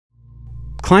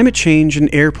Climate change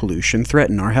and air pollution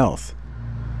threaten our health.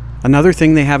 Another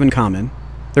thing they have in common,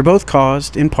 they're both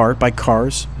caused in part by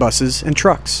cars, buses, and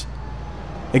trucks.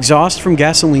 Exhaust from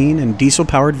gasoline and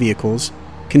diesel-powered vehicles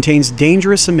contains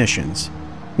dangerous emissions,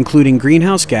 including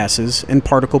greenhouse gases and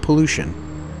particle pollution.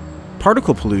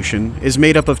 Particle pollution is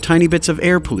made up of tiny bits of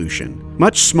air pollution,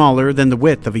 much smaller than the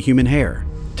width of a human hair,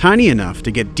 tiny enough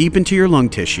to get deep into your lung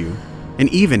tissue and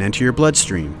even enter your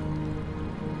bloodstream.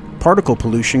 Particle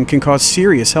pollution can cause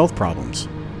serious health problems,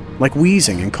 like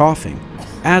wheezing and coughing,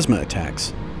 asthma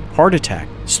attacks, heart attack,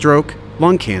 stroke,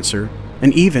 lung cancer,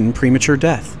 and even premature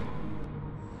death.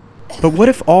 But what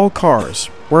if all cars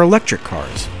were electric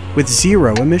cars with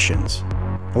zero emissions?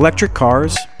 Electric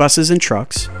cars, buses, and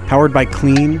trucks, powered by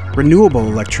clean, renewable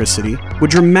electricity, would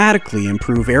dramatically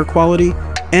improve air quality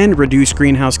and reduce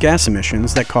greenhouse gas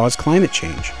emissions that cause climate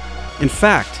change. In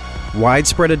fact,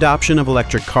 widespread adoption of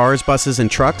electric cars, buses,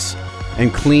 and trucks,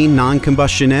 and clean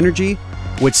non-combustion energy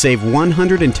would save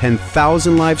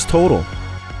 110,000 lives total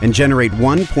and generate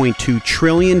 $1.2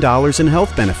 trillion in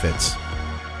health benefits.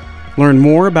 Learn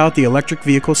more about the electric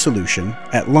vehicle solution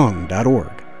at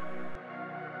lung.org.